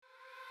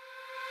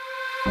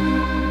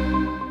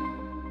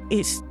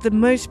it's the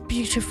most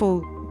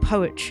beautiful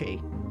poetry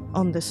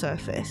on the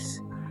surface.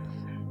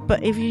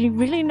 But if you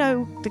really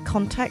know the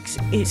context,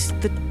 it's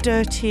the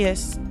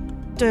dirtiest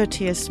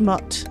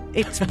smut.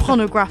 It's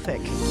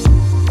pornographic.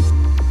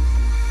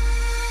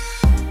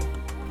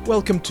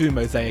 Welcome to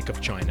Mosaic of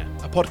China,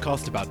 a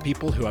podcast about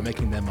people who are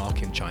making their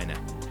mark in China.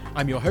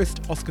 I'm your host,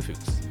 Oscar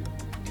Fuchs.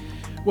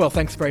 Well,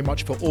 thanks very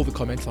much for all the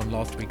comments on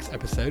last week's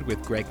episode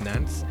with Greg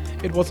Nance.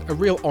 It was a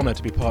real honour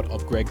to be part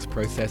of Greg's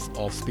process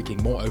of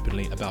speaking more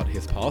openly about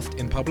his past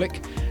in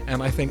public,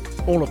 and I think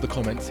all of the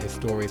comments his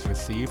stories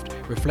received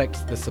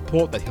reflects the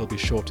support that he'll be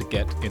sure to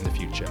get in the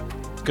future.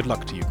 Good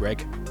luck to you,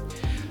 Greg.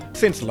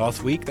 Since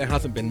last week, there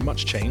hasn't been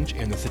much change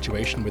in the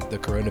situation with the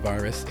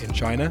coronavirus in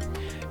China.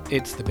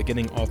 It's the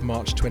beginning of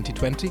March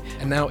 2020,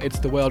 and now it's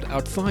the world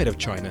outside of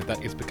China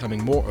that is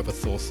becoming more of a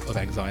source of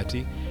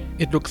anxiety.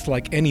 It looks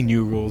like any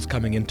new rules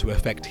coming into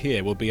effect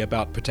here will be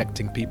about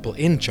protecting people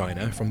in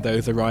China from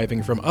those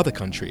arriving from other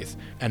countries,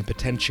 and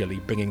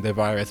potentially bringing the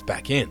virus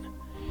back in.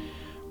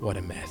 What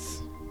a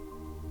mess.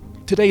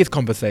 Today's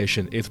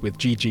conversation is with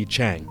Gigi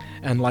Chang,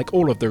 and like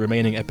all of the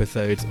remaining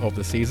episodes of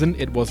the season,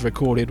 it was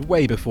recorded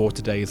way before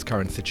today's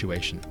current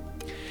situation.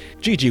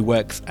 Gigi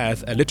works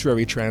as a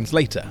literary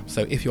translator,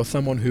 so if you're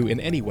someone who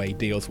in any way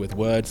deals with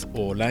words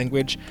or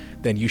language,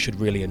 then you should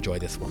really enjoy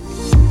this one.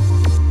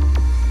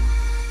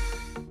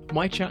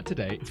 My chat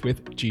today is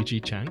with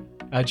Gigi Chang.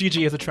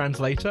 Gigi is a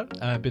translator,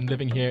 been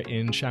living here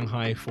in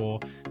Shanghai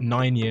for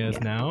 9 years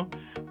now,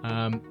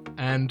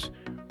 and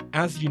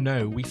as you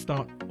know, we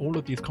start all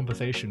of these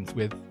conversations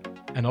with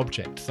an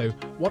object. So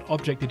what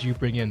object did you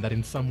bring in that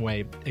in some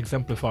way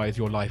exemplifies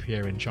your life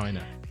here in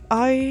China?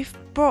 I've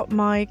brought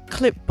my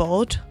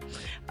clipboard,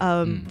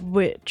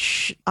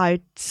 which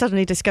I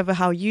suddenly discover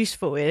how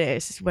useful it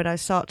is when I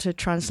started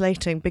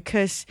translating,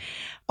 because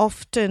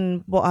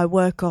often what I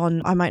work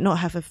on, I might not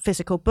have a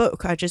physical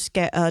book, I just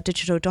get a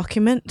digital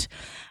document,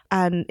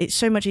 and it's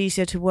so much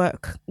easier to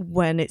work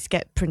when it's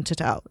get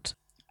printed out.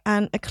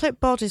 And a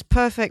clipboard is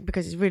perfect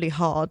because it's really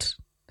hard.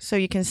 So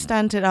you can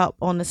stand it up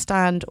on a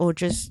stand or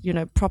just,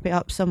 prop it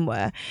up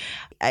somewhere.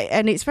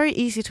 And it's very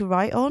easy to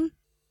write on.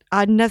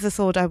 I never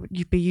thought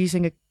you'd be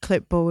using a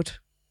clipboard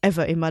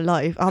ever in my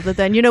life, other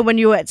than, when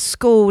you were at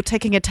school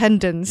taking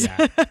attendance.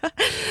 Yeah.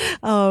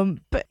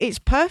 But it's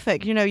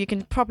perfect. You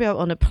can prop it up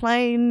on a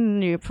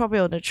plane, you prop it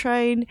on a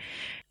train.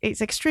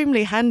 It's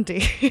extremely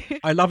handy.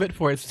 I love it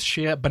for its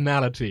sheer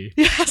banality.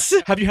 Yes.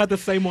 Have you had the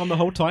same one the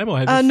whole time? Or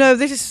have No,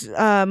 this is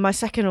my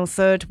second or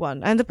third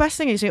one. And the best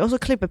thing is you also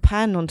clip a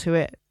pen onto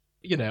it.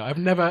 I've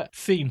never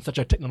seen such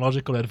a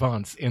technological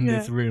advance in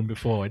this room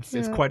before.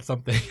 It's quite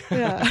something.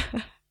 Yeah.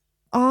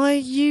 I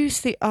use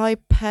the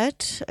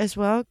iPad as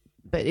well,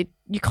 but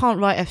you can't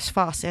write as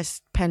fast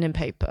as pen and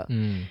paper.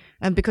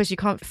 And because you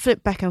can't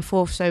flip back and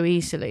forth so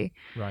easily.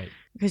 Right.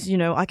 Because,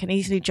 I can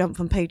easily jump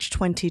from page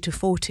 20 to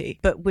 40.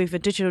 But with a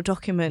digital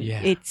document,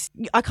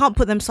 I can't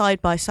put them side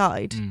by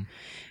side.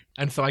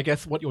 And so I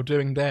guess what you're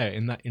doing there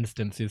in that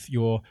instance is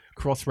you're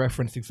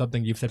cross-referencing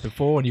something you've said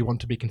before and you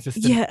want to be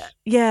consistent.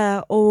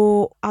 Yeah.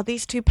 Or are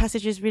these two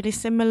passages really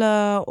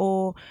similar?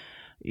 Or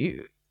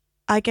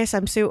I guess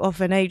I'm still of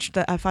an age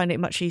that I find it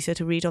much easier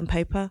to read on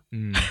paper.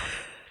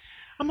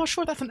 I'm not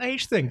sure that's an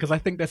age thing, because I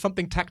think there's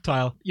something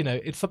tactile,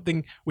 it's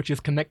something which is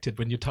connected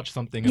when you touch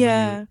something and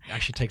then you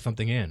actually take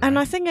something in. And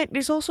right? I think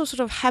it's also sort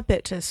of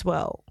habit as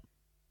well.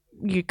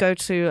 You go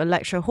to a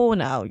lecture hall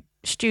now,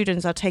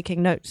 students are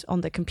taking notes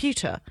on the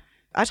computer.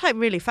 I type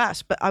really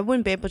fast, but I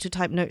wouldn't be able to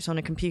type notes on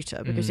a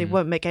computer because it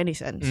won't make any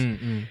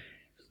sense.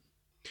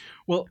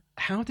 Well,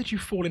 how did you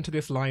fall into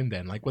this line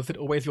then? Like, was it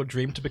always your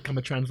dream to become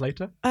a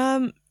translator?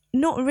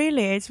 Not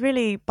really. It's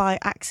really by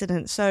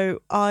accident.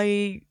 So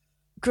I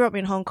grew up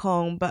in Hong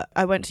Kong, but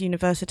I went to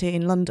university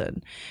in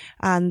London,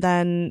 and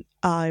then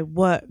I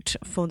worked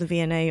for the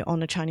V&A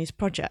on a Chinese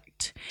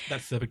project.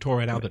 That's the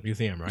Victoria and Albert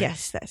Museum, right?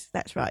 Yes,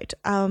 that's right.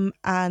 And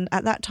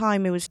at that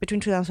time, it was between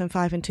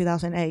 2005 and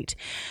 2008,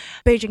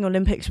 Beijing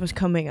Olympics was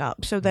coming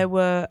up. So there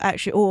were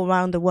actually all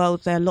around the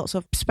world, there are lots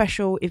of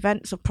special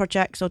events or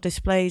projects or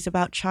displays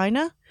about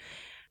China.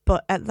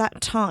 But at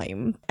that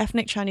time,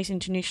 ethnic Chinese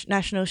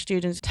international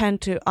students tend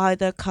to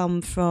either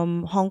come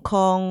from Hong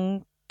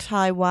Kong,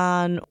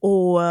 Taiwan,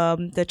 or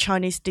the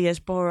Chinese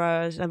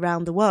diasporas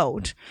around the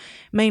world.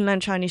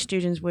 Mainland Chinese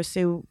students were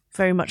still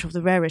very much of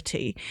the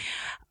rarity.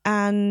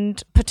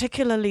 And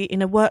particularly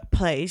in a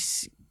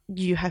workplace,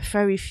 you have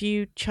very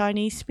few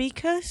Chinese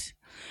speakers.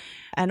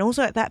 And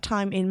also at that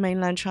time in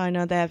mainland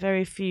China, there are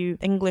very few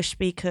English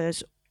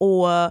speakers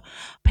or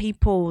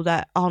people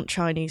that aren't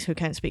Chinese who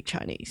can speak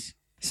Chinese.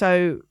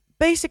 So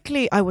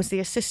basically, I was the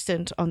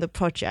assistant on the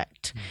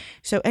project.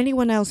 So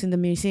anyone else in the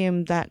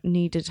museum that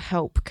needed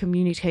help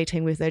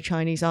communicating with their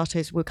Chinese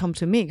artists would come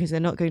to me because they're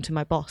not going to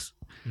my boss.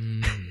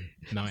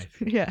 Nice.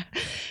 Yeah.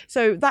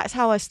 So that's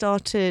how I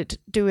started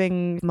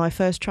doing my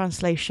first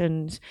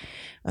translations.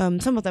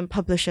 Some of them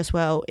published as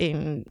well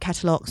in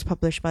catalogues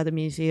published by the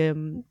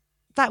museum.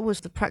 that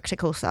was the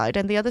practical side.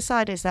 And the other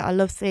side is that I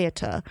love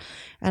theatre.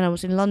 And I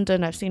was in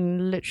London. I've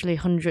seen literally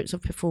hundreds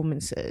of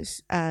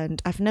performances.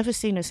 And I've never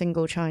seen a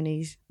single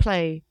Chinese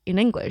play in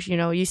English. You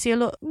know, you see a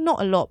lot,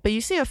 not a lot, but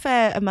you see a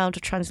fair amount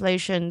of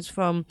translations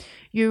from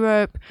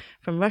Europe,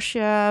 from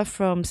Russia,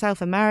 from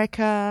South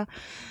America,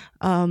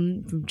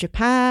 from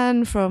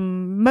Japan,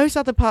 from most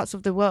other parts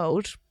of the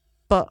world,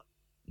 but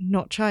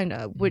not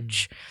China,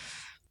 which...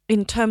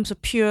 in terms of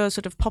pure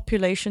sort of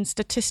population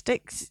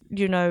statistics,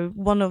 you know,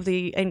 one of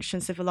the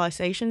ancient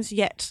civilizations,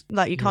 yet,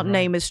 like, you can't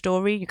name a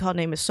story, you can't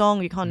name a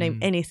song, you can't name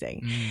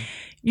anything.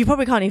 You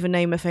probably can't even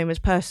name a famous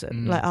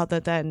person, like, other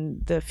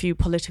than the few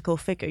political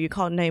figure. You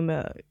can't name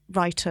a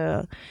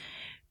writer.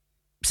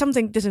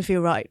 Something doesn't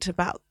feel right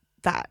about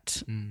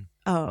that.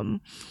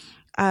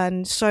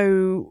 And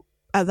so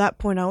at that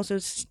point, I also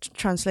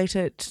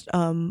translated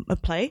a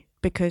play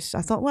because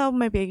I thought, well,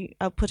 maybe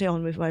I'll put it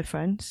on with my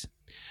friends.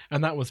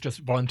 And that was just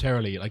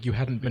voluntarily, like you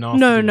hadn't been asked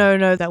No, to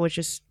do it. that was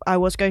just, I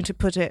was going to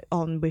put it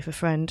on with a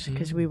friend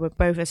because we were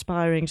both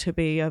aspiring to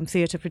be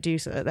theatre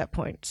producer at that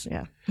point,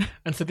 yeah.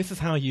 And so this is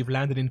how you've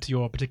landed into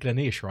your particular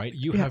niche, right?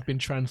 You have been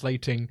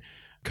translating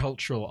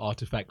cultural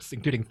artifacts,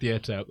 including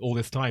theatre, all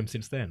this time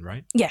since then,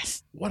 right?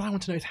 Yes. What I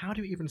want to know is, how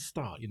do you even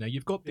start? You know,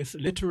 you've got this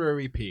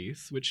literary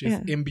piece, which is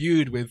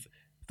imbued with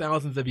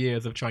thousands of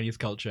years of Chinese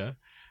culture.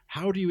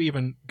 How do you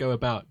even go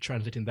about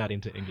translating that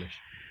into English?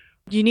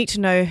 You need to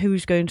know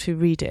who's going to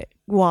read it,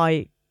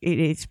 why it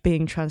is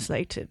being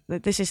translated.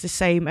 This is the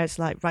same as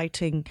like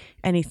writing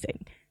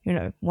anything. You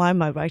know, why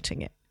am I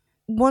writing it?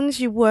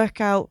 Once you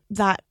work out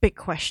that big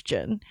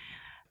question,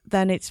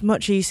 then it's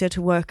much easier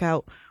to work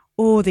out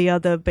all the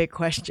other big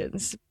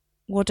questions.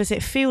 What does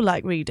it feel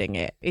like reading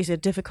it? Is it a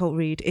difficult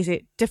read? Is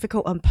it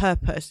difficult on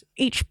purpose?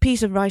 Each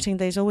piece of writing,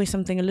 there's always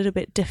something a little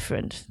bit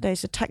different.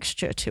 There's a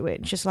texture to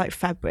it, just like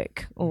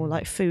fabric or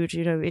like food.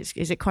 You know,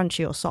 is it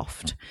crunchy or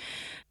soft?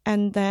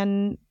 And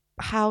then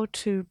how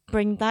to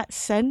bring that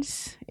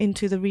sense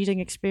into the reading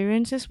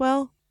experience as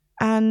well.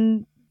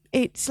 And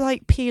it's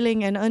like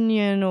peeling an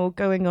onion or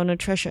going on a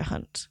treasure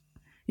hunt.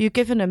 You're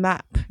given a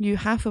map, you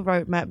have a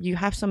roadmap, you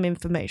have some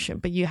information,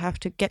 but you have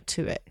to get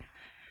to it.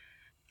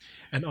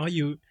 And are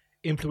you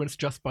influenced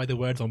just by the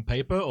words on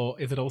paper, or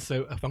is it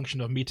also a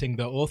function of meeting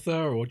the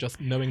author or just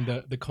knowing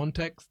the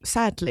context?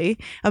 Sadly,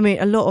 I mean,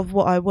 a lot of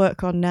what I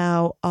work on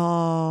now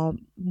are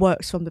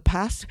works from the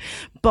past,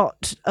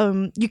 but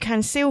you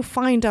can still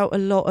find out a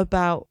lot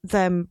about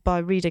them by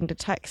reading the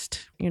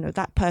text. You know,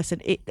 that person,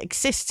 it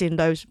exists in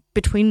those,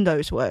 between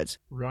those words.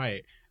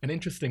 Right. And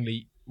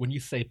interestingly, when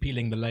you say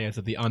peeling the layers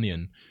of the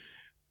onion,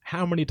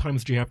 how many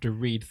times do you have to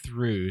read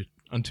through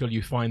until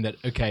you find that,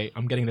 okay,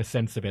 I'm getting the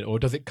sense of it? Or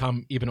does it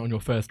come even on your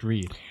first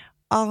read?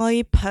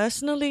 I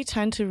personally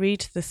tend to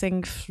read the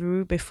thing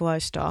through before I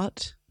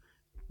start,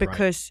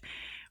 because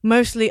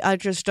mostly I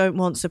just don't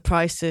want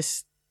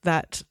surprises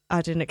that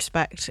I didn't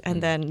expect.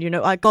 And then, you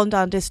know, I've gone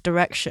down this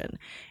direction,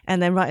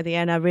 and then right at the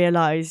end I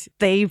realise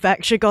they've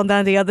actually gone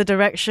down the other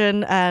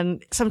direction.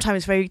 And sometimes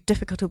it's very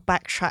difficult to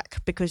backtrack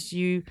because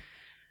you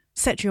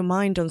set your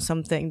mind on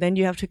something, then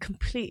you have to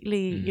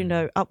completely, you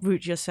know,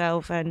 uproot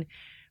yourself and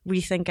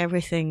rethink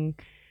everything,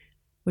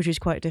 which is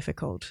quite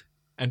difficult.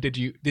 And did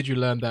you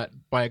learn that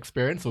by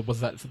experience, or was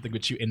that something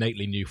which you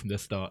innately knew from the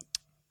start?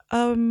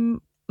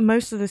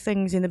 Most of the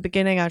things in the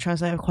beginning I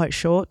translate are quite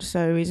short,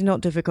 so it's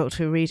not difficult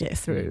to read it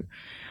through.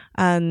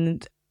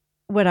 And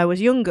when I was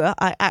younger,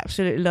 I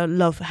absolutely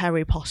love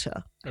Harry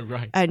Potter. Oh,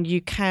 right. And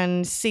you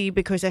can see,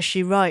 because as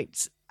she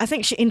writes, I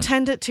think she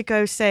intended to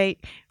go say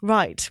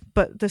right,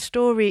 but the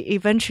story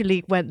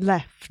eventually went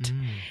left.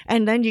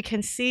 And then you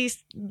can see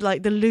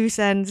like the loose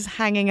ends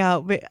hanging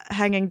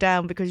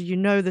down because you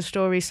know the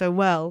story so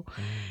well.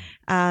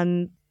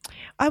 And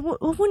I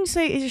wouldn't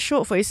say it's a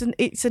short form.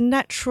 It's a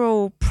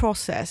natural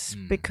process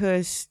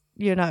because,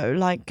 you know,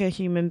 like a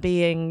human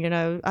being, you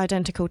know,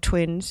 identical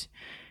twins,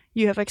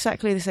 you have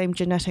exactly the same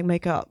genetic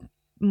makeup.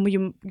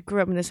 You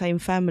grew up in the same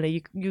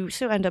family, you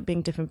still end up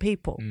being different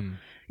people.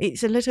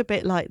 It's a little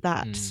bit like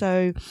that.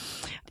 So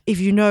if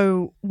you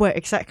know where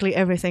exactly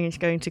everything is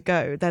going to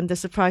go, then the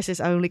surprise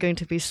is only going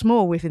to be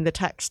small within the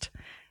text.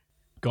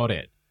 Got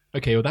it.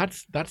 Okay, well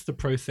that's the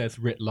process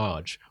writ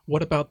large.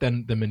 What about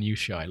then the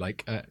minutiae?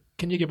 Like,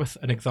 can you give us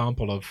an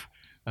example of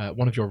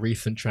one of your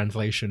recent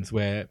translations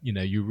where, you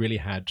know, you really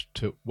had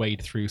to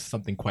wade through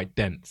something quite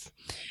dense?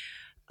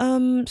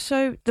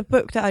 So the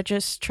book that I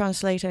just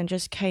translated and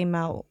just came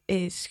out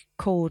is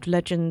called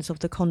Legends of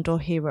the Condor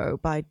Hero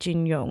by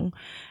Jin Yong.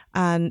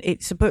 And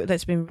it's a book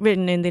that's been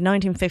written in the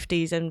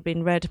 1950s and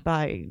been read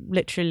by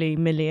literally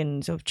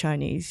millions of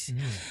Chinese,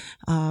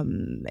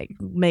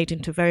 made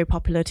into very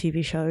popular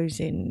TV shows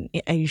in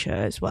Asia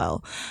as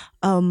well.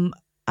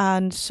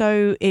 And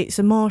so it's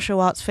a martial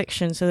arts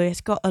fiction, so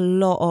it's got a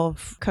lot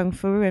of kung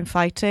fu and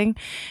fighting,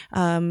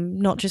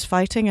 not just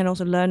fighting, and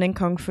also learning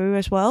kung fu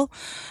as well.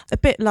 A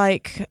bit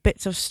like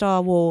bits of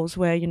Star Wars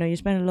where, you know, you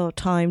spend a lot of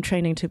time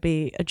training to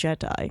be a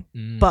Jedi,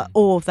 but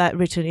all of that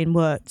written in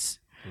words.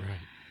 Right.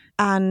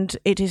 And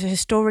it is a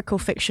historical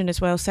fiction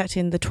as well, set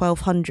in the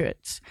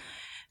 1200s.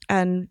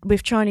 And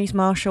with Chinese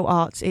martial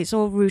arts, it's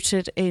all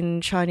rooted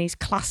in Chinese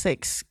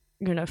classics,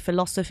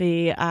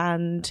 philosophy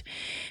and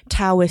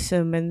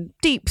Taoism and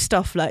deep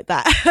stuff like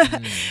that,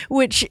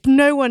 which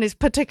no one is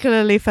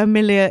particularly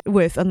familiar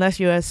with unless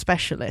you're a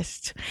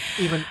specialist.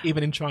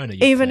 Even in China?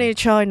 In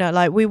China,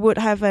 like we would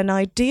have an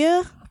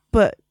idea,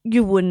 but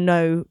you wouldn't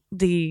know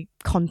the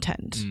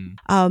content.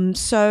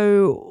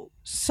 So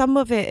some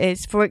of it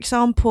is, for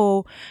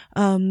example,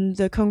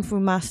 the Kung Fu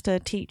master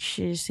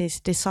teaches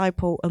his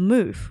disciple a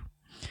move.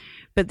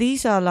 But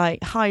these are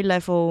like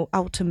high-level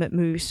ultimate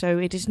moves, so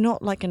it is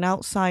not like an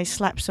outside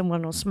slap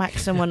someone or smack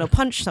someone or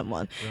punch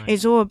someone. Right.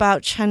 It's all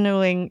about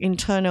channeling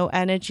internal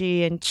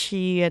energy and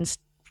qi and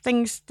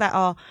things that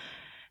are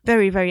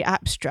very, very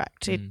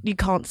abstract. You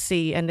can't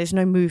see and there's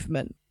no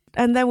movement.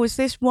 And there was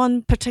this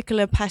one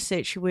particular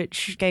passage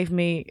which gave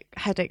me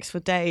headaches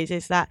for days,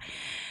 is that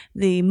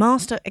the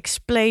master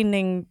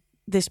explaining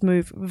this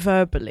move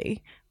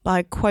verbally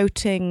by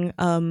quoting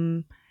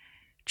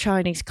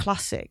Chinese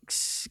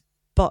classics,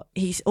 but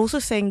he's also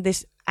saying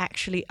this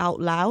actually out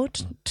loud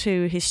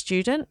to his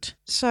student.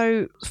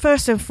 So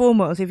first and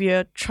foremost, if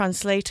you're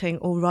translating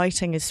or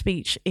writing a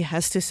speech, it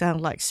has to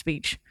sound like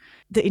speech.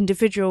 The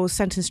individual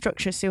sentence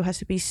structure still has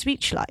to be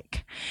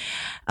speech-like.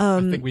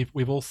 I think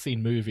we've all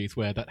seen movies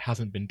where that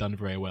hasn't been done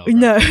very well. Right?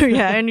 No,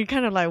 yeah, and you're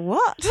kind of like,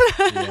 what?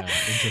 Yeah,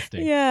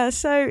 interesting. Yeah,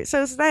 so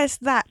there's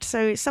that.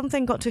 So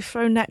something got to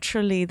flow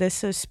naturally.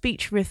 There's a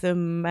speech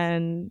rhythm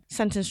and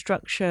sentence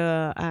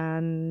structure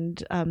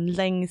and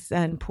length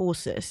and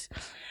pauses.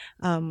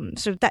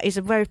 So that is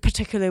a very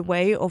particular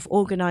way of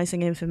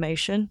organizing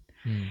information.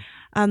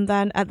 And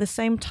then at the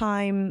same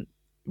time,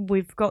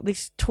 we've got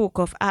this talk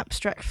of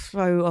abstract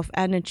flow of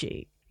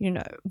energy.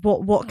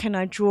 What can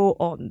I draw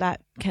on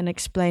that can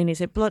explain?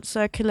 Is it blood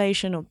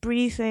circulation or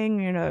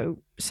breathing?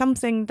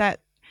 Something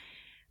that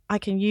I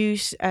can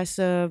use as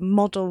a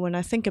model when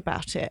I think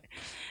about it.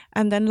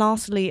 And then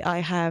lastly, I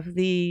have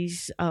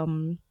these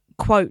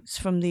quotes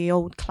from the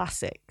old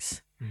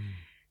classics.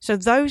 So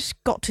those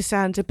got to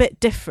sound a bit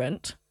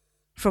different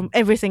from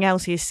everything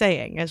else he's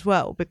saying as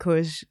well,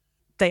 because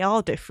they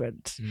are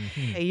different.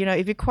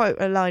 If you quote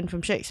a line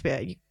from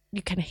Shakespeare,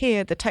 you can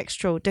hear the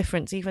textual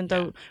difference, even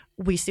though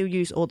we still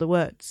use all the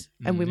words,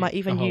 and we might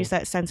even use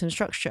that sentence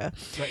structure.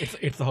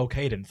 It's the whole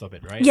cadence of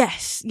it, right?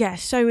 Yes.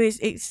 So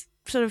it's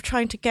sort of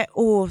trying to get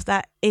all of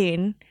that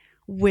in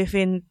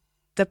within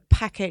the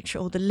package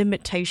or the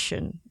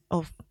limitation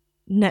of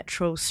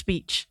natural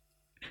speech.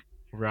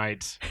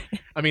 Right.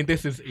 I mean,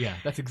 that's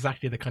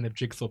exactly the kind of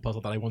jigsaw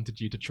puzzle that I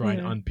wanted you to try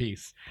and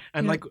unpiece.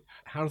 And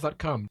how does that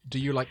come? Do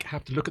you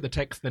have to look at the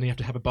text, then you have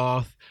to have a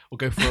bath or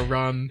go for a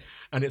run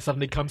and it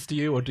suddenly comes to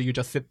you? Or do you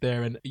just sit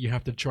there and you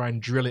have to try and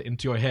drill it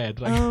into your head?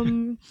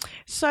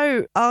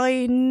 So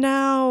I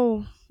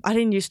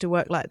didn't used to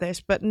work like this,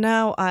 but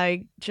now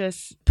I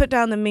just put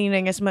down the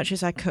meaning as much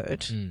as I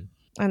could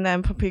and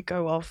then probably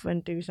go off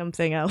and do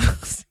something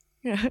else.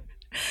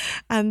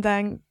 And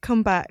then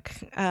come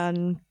back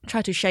and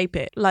try to shape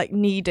it like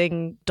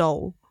kneading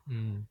dough.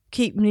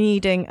 Keep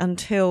kneading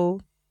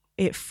until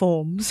it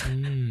forms.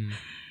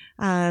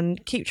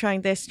 And keep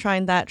trying this,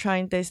 trying that,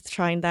 trying this,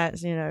 trying that,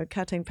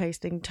 cutting,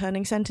 pasting,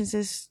 turning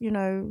sentences,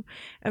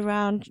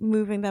 around,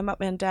 moving them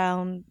up and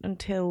down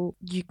until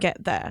you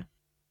get there.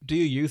 Do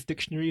you use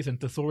dictionaries and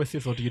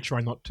thesauruses, or do you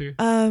try not to?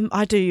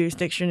 I do use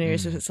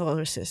dictionaries and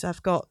thesauruses.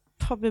 I've got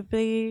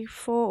probably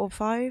 4 or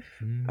 5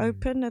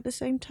 open at the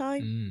same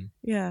time.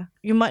 Yeah.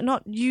 You might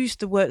not use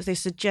the words they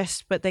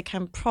suggest, but they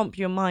can prompt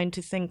your mind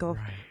to think of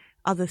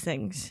other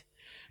things.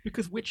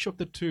 Because which of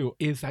the two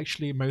is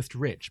actually most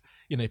rich?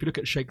 If you look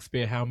at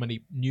Shakespeare, how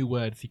many new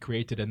words he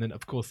created, and then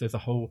of course there's a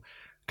whole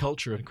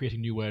culture of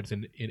creating new words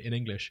in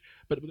English.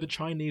 But with the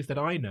Chinese that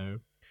I know,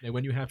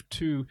 when you have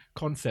 2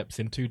 concepts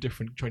in 2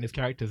 different Chinese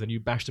characters and you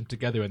bash them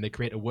together and they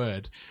create a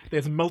word,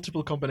 there's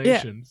multiple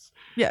combinations.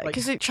 Yeah,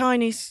 because the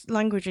Chinese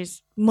language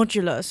is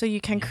modular, so you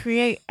can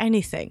create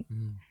anything.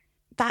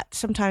 That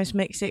sometimes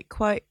makes it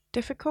quite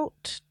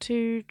difficult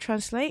to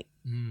translate.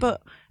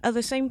 But at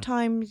the same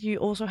time, you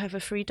also have a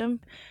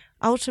freedom.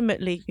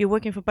 Ultimately, you're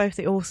working for both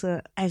the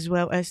author as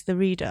well as the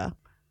reader.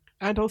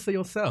 And also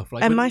yourself.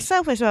 And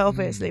myself as well,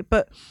 obviously.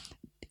 But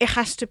it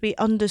has to be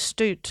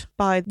understood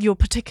by your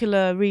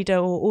particular reader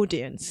or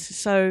audience.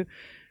 So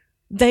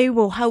they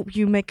will help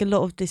you make a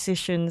lot of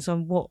decisions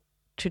on what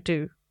to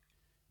do.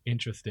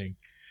 Interesting.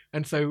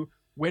 And so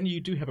when you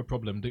do have a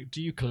problem,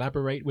 do you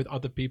collaborate with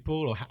other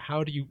people? Or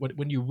how do you,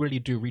 when you really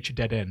do reach a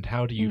dead end,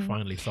 how do you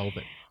finally solve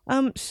it?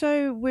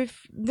 So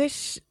with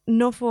this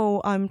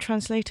novel, I'm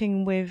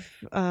translating with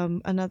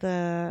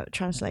another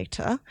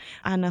translator,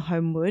 Anna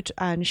Homewood,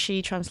 and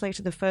she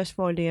translated the first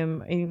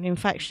volume. In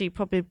fact, she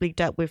probably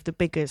dealt with the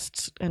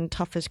biggest and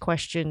toughest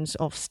questions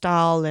of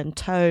style and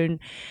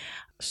tone.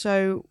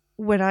 So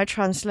when I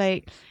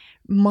translate,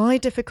 my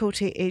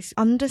difficulty is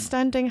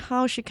understanding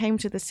how she came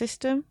to the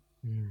system,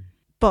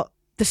 but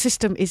the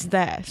system is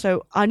there.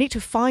 So I need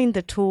to find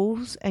the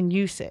tools and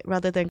use it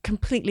rather than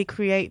completely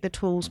create the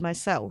tools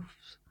myself.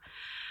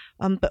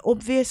 But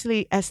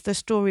obviously, as the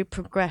story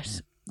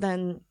progresses,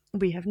 then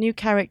we have new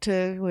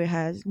characters, we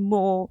have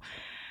more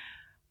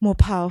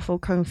powerful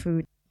kung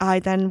fu. I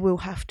then will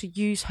have to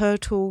use her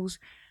tools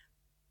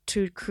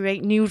to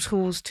create new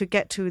tools to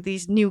get to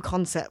these new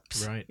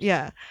concepts. Right.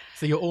 Yeah.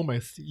 So you've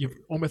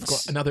almost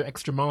got another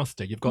extra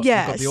master. You've got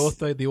the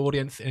author, the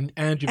audience, and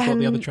you've got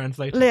the other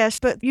translator. Yes,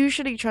 but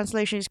usually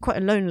translation is quite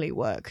a lonely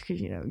work because,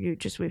 you're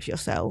just with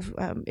yourself.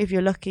 If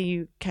you're lucky,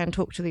 you can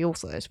talk to the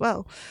author as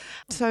well.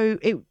 So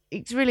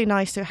it's really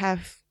nice to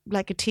have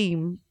like a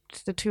team.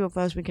 The two of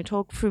us, we can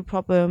talk through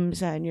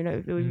problems, and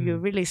if you're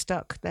really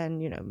stuck, then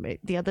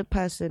the other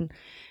person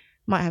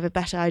might have a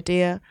better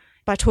idea.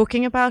 By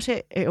talking about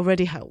it, it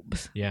already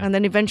helps. Yeah. And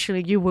then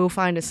eventually you will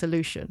find a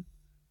solution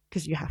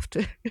because you have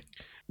to.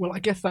 Well, I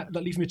guess that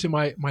leads me to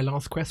my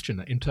last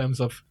question in terms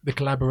of the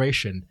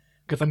collaboration,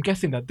 because I'm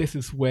guessing that this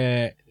is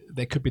where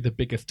there could be the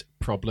biggest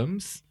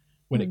problems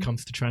when it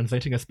comes to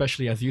translating,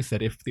 especially, as you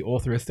said, if the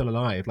author is still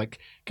alive. Like,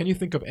 can you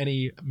think of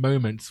any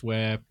moments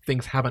where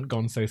things haven't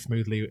gone so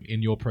smoothly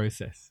in your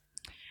process?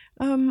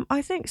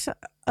 I think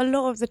a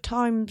lot of the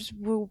times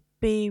will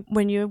be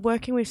when you're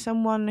working with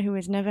someone who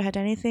has never had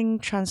anything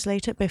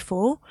translated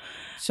before.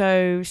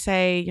 So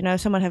say,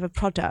 someone have a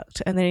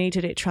product and they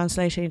needed it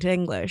translated into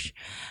English.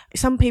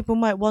 Some people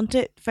might want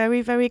it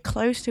very, very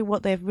close to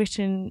what they've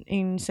written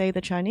in, say,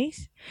 the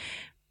Chinese,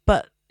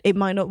 but it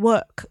might not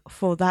work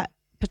for that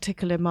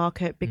particular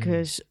market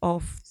because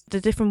of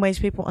the different ways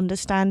people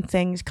understand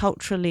things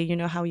culturally.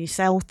 How you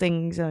sell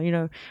things,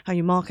 or how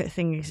you market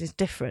things is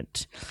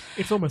different.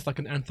 It's almost like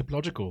an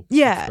anthropological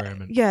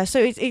experiment. Yeah, so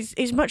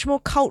it's much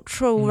more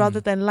cultural rather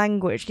than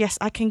language. Yes,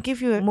 I can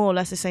give you more or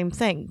less the same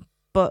thing,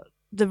 but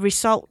the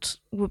result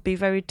would be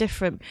very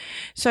different.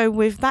 So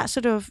with that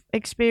sort of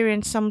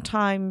experience,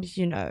 sometimes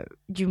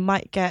you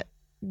might get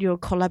your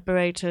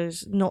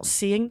collaborators not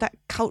seeing that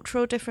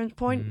cultural difference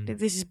point.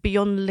 This is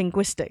beyond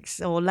linguistics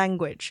or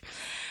language,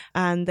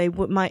 and they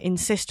might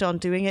insist on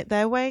doing it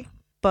their way.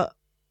 But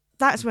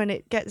that's when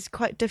it gets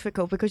quite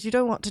difficult because you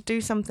don't want to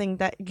do something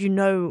that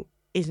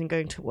isn't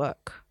going to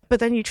work. But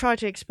then you try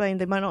to explain,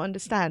 they might not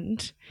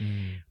understand,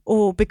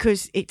 or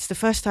because it's the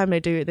first time they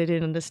do it, they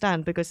didn't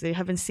understand because they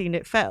haven't seen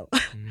it fail.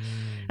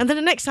 And then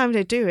the next time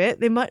they do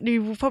it,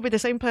 probably the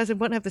same person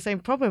won't have the same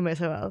problem as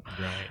well,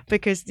 right?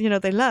 Because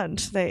they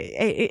learned.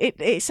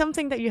 It's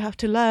something that you have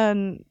to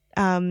learn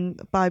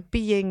by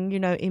being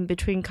in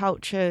between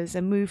cultures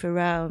and move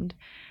around,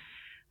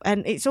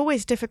 and it's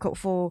always difficult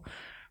for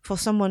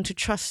someone to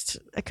trust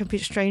a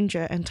complete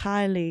stranger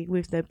entirely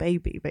with their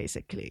baby,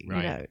 basically,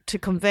 right. To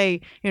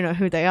convey,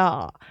 who they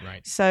are.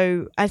 Right.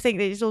 So I think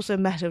it's also a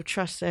matter of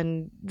trust,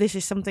 and this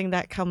is something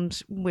that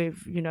comes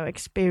with,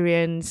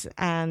 experience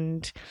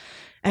and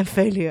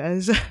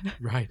failures.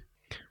 Right.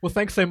 Well,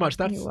 thanks so much.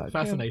 That's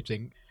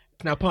fascinating.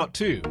 Now, part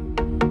 2.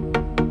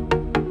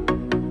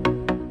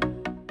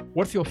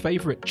 What's your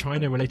favourite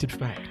China-related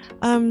fact?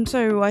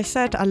 So I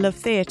said I love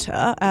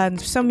theatre, and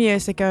some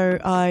years ago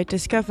I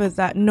discovered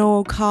that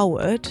Noel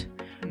Coward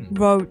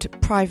wrote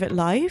Private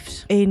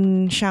Lives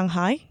in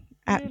Shanghai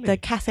at the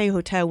Cathay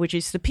Hotel, which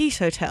is the Peace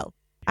Hotel.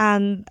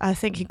 And I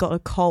think he got a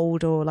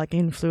cold or like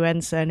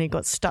influenza and he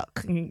got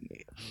stuck.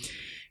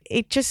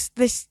 It just,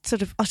 this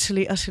sort of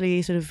utterly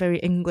sort of very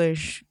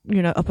English,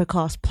 upper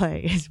class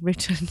play is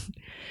written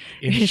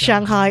in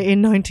Shanghai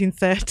in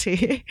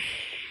 1930.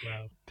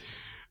 Wow.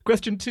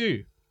 Question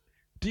 2.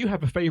 Do you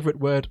have a favourite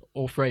word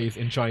or phrase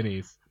in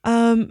Chinese?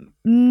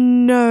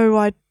 No,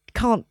 I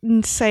can't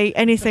say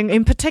anything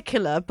in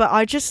particular, but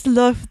I just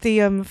love the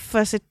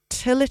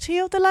versatility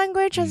of the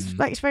language.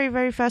 It's very,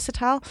 very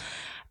versatile.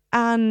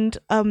 And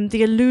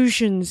the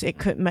illusions it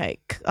could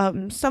make.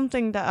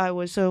 Something that I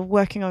was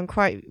working on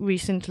quite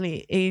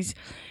recently is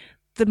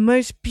the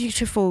most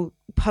beautiful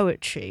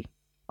poetry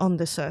on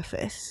the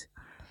surface.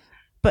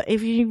 But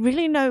if you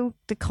really know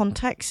the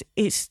context,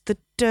 it's the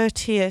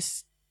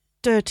dirtiest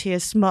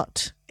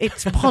smut.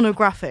 It's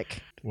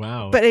pornographic.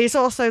 Wow. But it's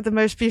also the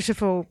most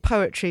beautiful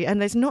poetry,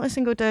 and there's not a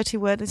single dirty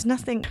word. There's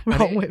nothing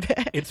wrong with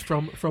it. It's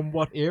from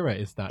what era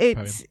is that poem?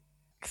 It's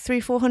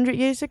 300-400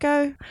 years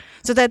ago.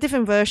 So there are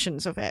different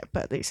versions of it,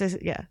 but it says,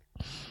 yeah.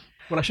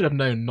 Well, I should have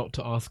known not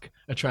to ask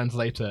a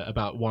translator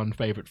about one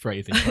favourite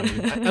phrase in Chinese.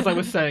 As I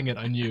was saying it,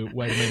 I knew,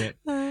 wait a minute,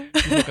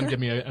 you're not going to give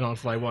me an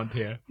answer I want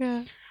here.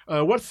 Yeah.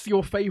 What's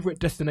your favourite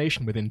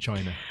destination within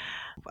China?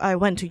 I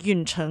went to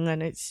Yuncheng,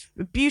 and it's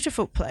a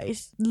beautiful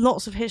place.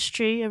 Lots of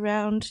history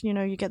around,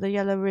 you get the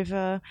Yellow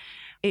River.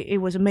 It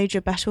was a major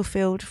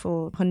battlefield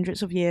for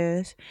hundreds of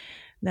years.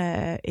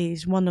 There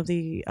is one of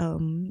the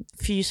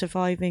few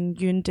surviving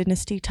Yuan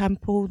dynasty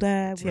temple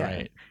there.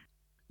 Right.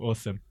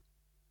 Awesome.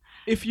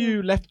 If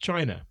you left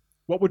China,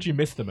 what would you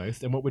miss the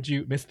most and what would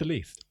you miss the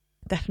least?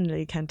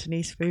 Definitely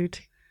Cantonese food.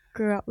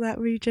 Grew up that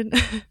region.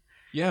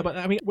 Yeah, but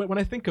I mean, when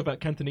I think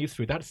about Cantonese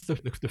food, that's the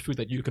food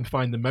that you can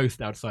find the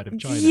most outside of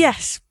China.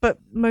 Yes, but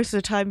most of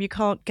the time you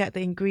can't get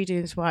the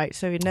ingredients right,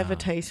 so it never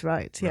tastes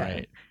right. Yeah.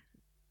 Right.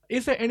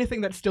 Is there anything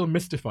that still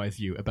mystifies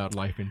you about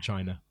life in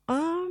China?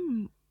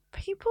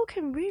 People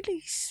can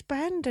really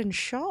spend and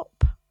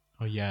shop.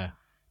 Oh, yeah.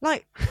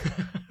 Like,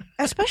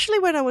 Especially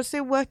when I was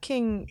still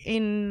working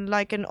in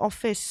like an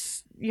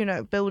office,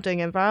 building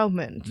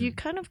environment. You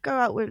kind of go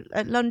out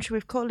at lunch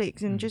with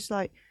colleagues and just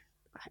like,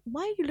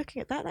 why are you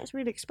looking at that? That's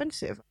really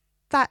expensive.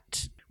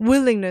 That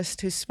willingness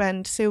to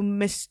spend still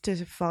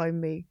mystifies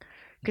me,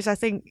 because I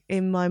think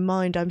in my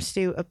mind I'm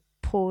still a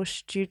poor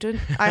student.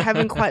 I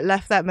haven't quite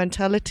left that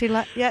mentality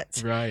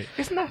yet. Right.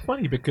 Isn't that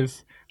funny?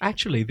 Because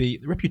actually the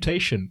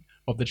reputation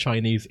of the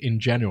Chinese in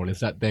general is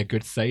that they're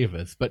good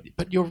savers, but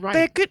you're right.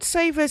 They're good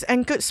savers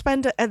and good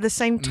spender at the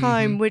same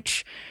time,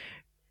 which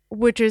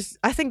is,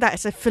 I think that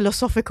is a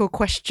philosophical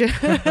question.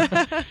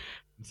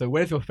 So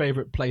where's your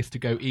favorite place to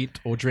go eat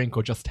or drink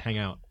or just hang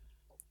out?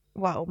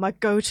 Well, my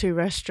go-to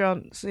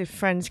restaurants if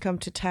friends come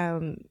to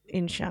town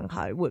in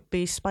Shanghai would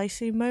be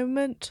Spicy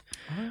Moment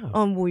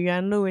on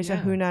Wuyuanlu. It's a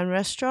Hunan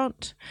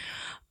restaurant.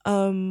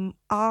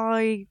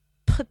 I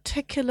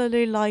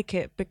particularly like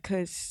it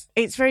because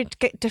it's very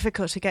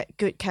difficult to get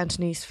good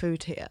Cantonese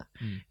food here.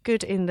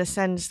 Good in the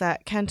sense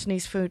that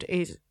Cantonese food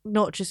is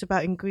not just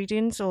about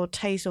ingredients or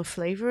taste or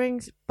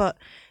flavorings, but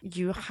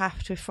you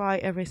have to fry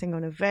everything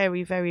on a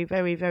very, very,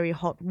 very, very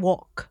hot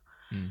wok.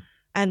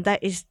 And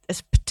that is a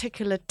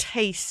particular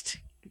taste.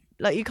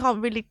 Like, you can't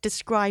really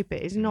describe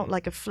it. It's not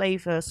like a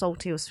flavor,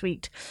 salty or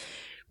sweet.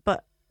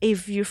 But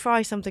if you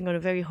fry something on a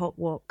very hot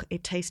wok,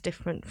 it tastes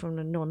different from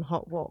a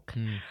non-hot wok.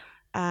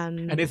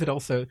 And is it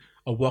also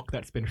a wok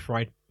that's been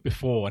fried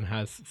before and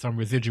has some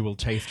residual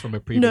taste from a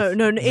previous...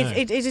 No.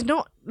 It is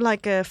not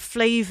like a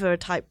flavor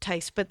type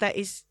taste, but that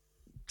is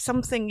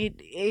something...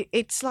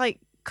 It's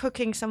like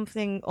cooking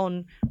something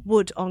on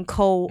wood, on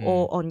coal,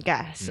 or on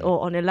gas,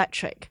 or on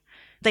electric.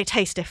 They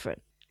taste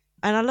different.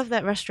 And I love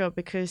that restaurant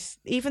because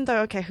even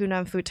though,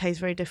 Hunan food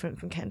tastes very different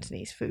from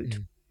Cantonese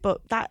food,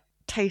 but that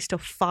taste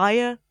of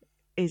fire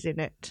is in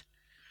it.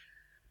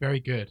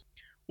 Very good.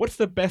 What's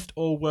the best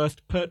or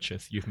worst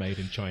purchase you've made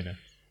in China?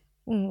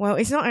 Well,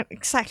 it's not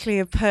exactly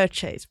a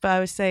purchase, but I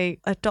would say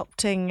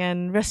adopting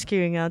and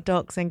rescuing our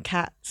dogs and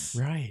cats.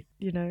 Right.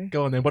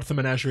 Go on then. What's the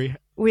menagerie?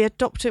 We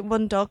adopted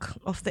one dog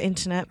off the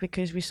internet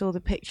because we saw the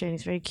picture and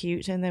it's very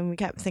cute. And then we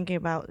kept thinking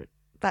about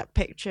that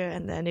picture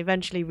and then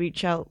eventually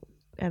reach out.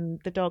 And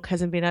the dog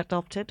hasn't been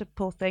adopted, a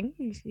poor thing.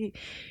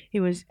 He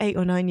was 8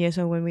 or 9 years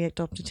old when we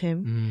adopted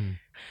him.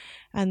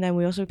 And then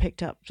we also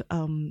picked up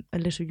a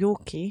little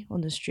Yorkie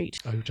on the street.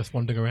 Oh, just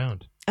wandering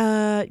around?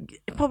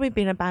 Probably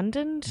been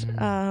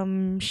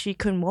abandoned. She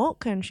couldn't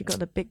walk and she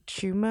got a big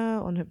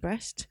tumour on her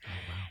breast. Oh,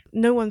 wow.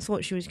 No one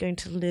thought she was going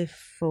to live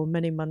for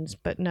many months,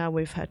 but now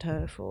we've had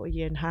her for 1.5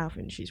 years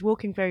and she's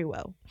walking very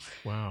well.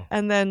 Wow.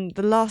 And then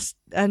the last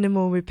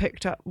animal we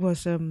picked up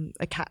was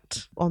a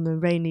cat on a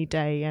rainy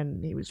day,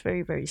 and he was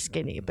very, very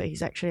skinny, but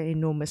he's actually an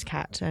enormous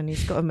cat and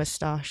he's got a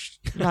moustache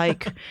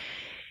like...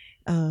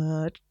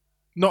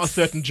 Not a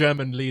certain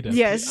German leader.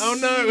 Yes. Oh,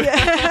 no.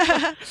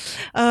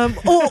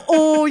 Yeah.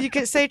 Or you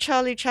could say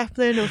Charlie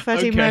Chaplin or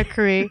Freddie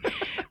Mercury,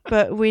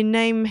 but we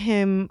name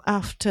him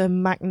after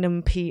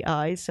Magnum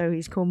P.I., so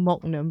he's called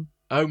Mognum.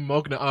 Oh,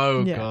 Mognum.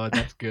 Oh, God,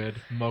 that's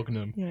good.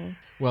 Mognum. Yeah.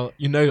 Well,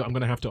 I'm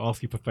going to have to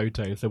ask you for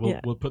photos, so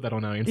we'll put that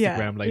on our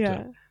Instagram later.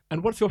 Yeah.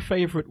 And what's your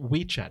favourite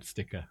WeChat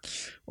sticker?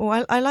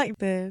 Well, I like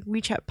the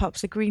WeChat pups,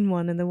 the green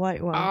one and the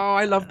white one. Oh,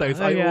 I love those.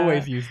 I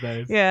always use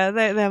those. Yeah,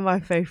 they're my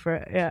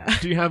favourite. Yeah.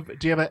 Do you have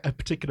a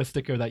particular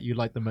sticker that you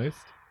like the most?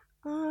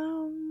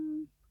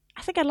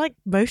 I think I like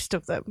most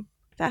of them.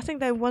 I think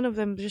that one of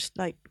them just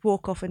like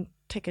walk off and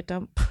take a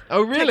dump.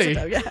 Oh, really?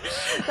 Yeah.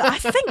 I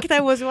think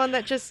there was one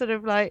that just sort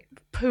of like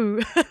poo.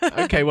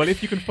 Okay, well,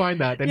 if you can find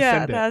that, then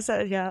send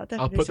it.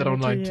 I'll put that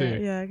online too.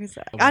 Yeah, because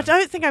I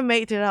don't think I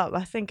made it up.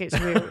 I think it's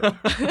real.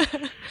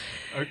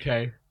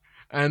 Okay.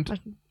 And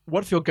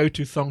what's your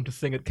go-to song to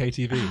sing at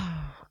KTV?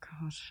 Oh,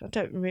 gosh, I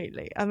don't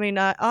really. I mean,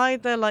 I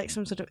either like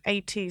some sort of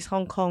 80s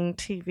Hong Kong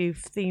TV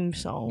theme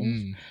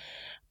song,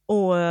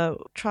 or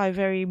try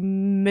very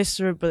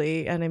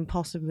miserably and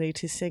impossibly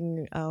to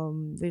sing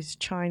this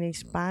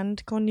Chinese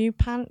band called New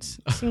Pants,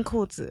 Xing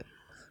Kuozi.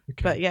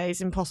 Okay. But yeah,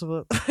 it's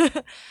impossible.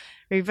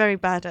 We're very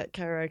bad at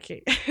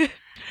karaoke.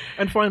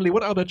 And finally,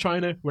 what other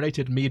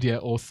China-related media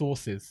or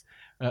sources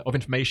of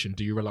information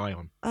do you rely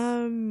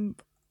on?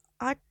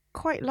 I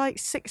quite like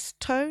Sixth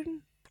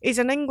Tone. It's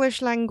an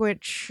English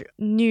language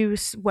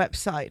news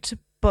website,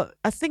 but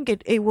I think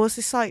it was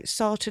a site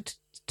started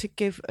to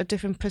give a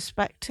different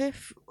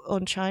perspective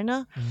on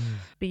China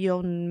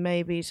beyond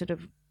maybe sort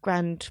of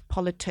grand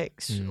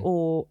politics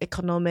or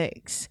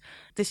economics.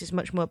 This is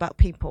much more about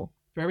people.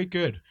 Very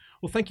good.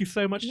 Well, thank you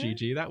so much,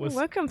 Gigi. That was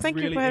welcome. Thank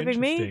really you for having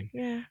me.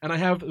 Yeah. And I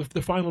have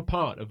the final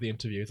part of the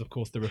interview is, of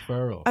course, the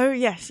referral. Oh,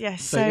 yes.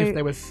 So if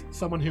there was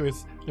someone who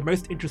is the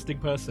most interesting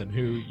person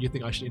who you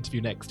think I should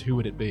interview next, who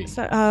would it be?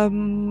 So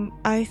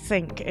I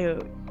think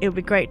it would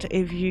be great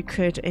if you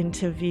could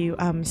interview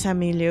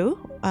Sammy Liu.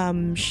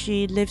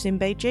 She lives in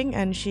Beijing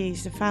and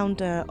she's the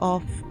founder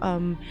of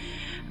an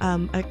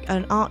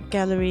art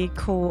gallery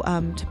called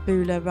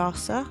Tabula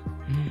Rasa.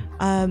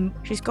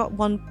 She's got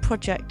one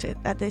project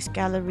at this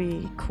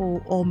gallery called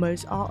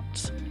Almost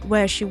Art,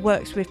 where she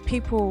works with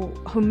people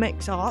who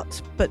makes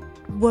art but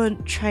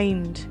weren't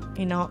trained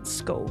in art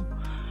school.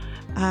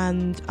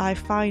 And I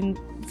find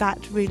that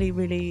really,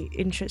 really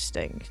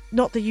interesting.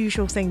 Not the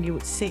usual thing you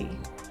would see.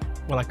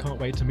 Well, I can't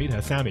wait to meet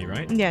her. Sammy,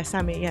 right? Yeah,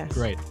 Sammy, yes.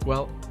 Great.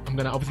 Well, I'm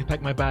going to obviously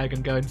pack my bag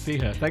and go and see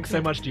her. Thanks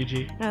so much,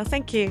 Gigi.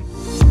 Thank you.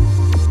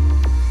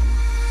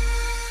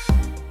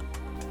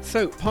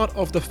 So, part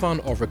of the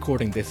fun of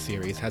recording this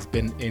series has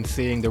been in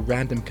seeing the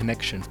random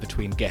connections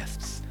between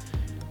guests.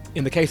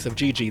 In the case of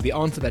Gigi, the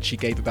answer that she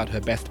gave about her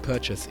best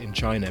purchase in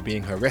China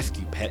being her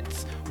rescue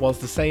pets was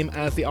the same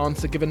as the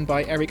answer given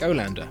by Eric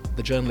Olander,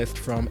 the journalist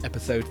from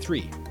episode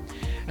 3.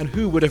 And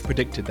who would have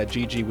predicted that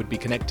Gigi would be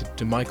connected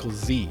to Michael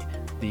Z,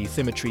 the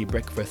Symmetry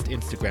Breakfast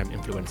Instagram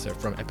influencer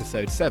from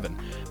episode 7,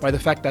 by the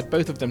fact that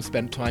both of them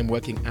spent time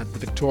working at the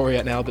Victoria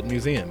and Albert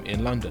Museum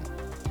in London.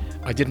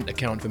 I didn't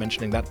account for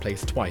mentioning that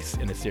place twice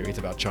in a series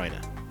about China.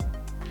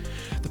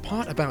 The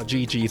part about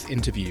Gigi's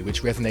interview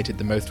which resonated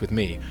the most with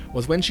me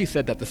was when she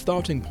said that the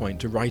starting point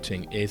to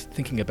writing is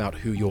thinking about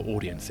who your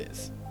audience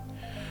is.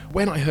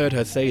 When I heard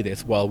her say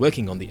this while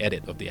working on the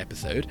edit of the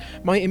episode,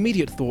 my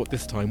immediate thought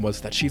this time was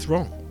that she's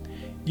wrong.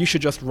 You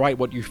should just write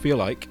what you feel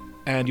like,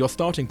 and your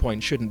starting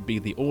point shouldn't be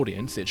the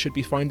audience, it should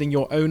be finding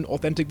your own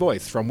authentic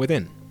voice from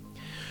within.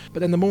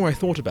 But then the more I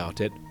thought about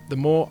it, the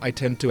more I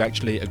tend to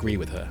actually agree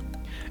with her.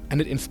 And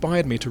it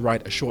inspired me to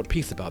write a short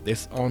piece about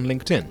this on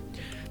LinkedIn.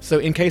 So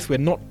in case we're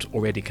not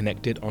already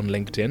connected on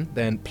LinkedIn,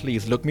 then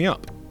please look me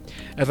up.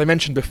 As I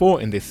mentioned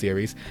before in this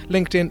series,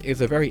 LinkedIn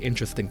is a very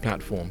interesting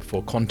platform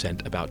for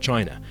content about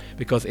China,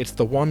 because it's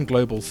the one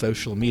global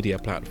social media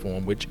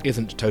platform which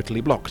isn't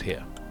totally blocked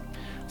here.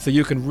 So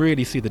you can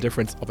really see the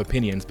difference of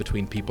opinions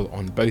between people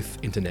on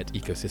both internet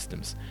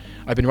ecosystems.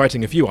 I've been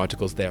writing a few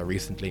articles there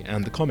recently,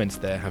 and the comments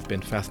there have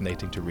been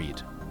fascinating to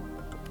read.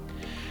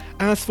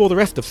 As for the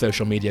rest of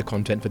social media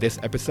content for this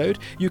episode,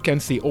 you can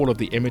see all of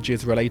the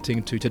images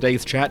relating to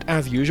today's chat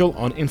as usual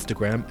on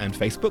Instagram and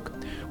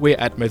Facebook. We're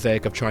at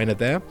Mosaic of China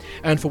there,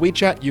 and for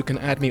WeChat you can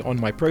add me on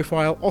my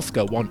profile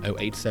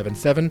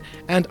Oscar10877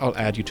 and I'll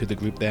add you to the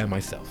group there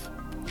myself.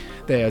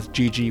 There's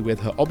Gigi with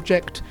her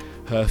object,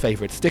 her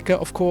favourite sticker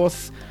of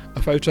course,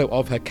 a photo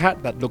of her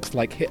cat that looks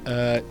like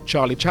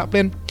Charlie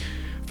Chaplin,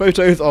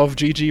 photos of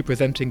Gigi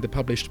presenting the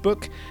published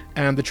book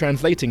and the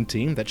translating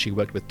team that she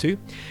worked with too,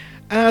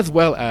 as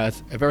well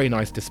as a very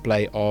nice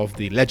display of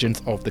the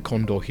Legends of the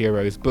Condor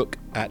Heroes book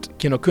at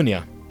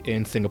Kinokuniya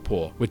in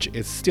Singapore, which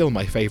is still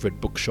my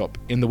favourite bookshop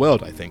in the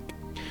world, I think.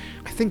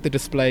 I think the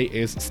display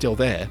is still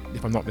there,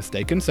 if I'm not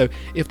mistaken, so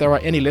if there are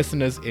any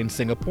listeners in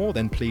Singapore,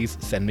 then please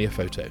send me a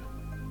photo.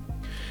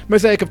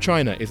 Mosaic of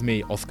China is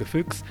me, Oscar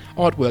Fuchs,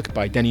 artwork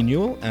by Denny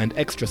Newell, and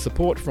extra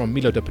support from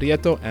Milo de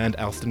Prieto and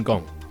Alston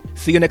Gong.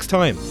 See you next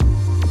time!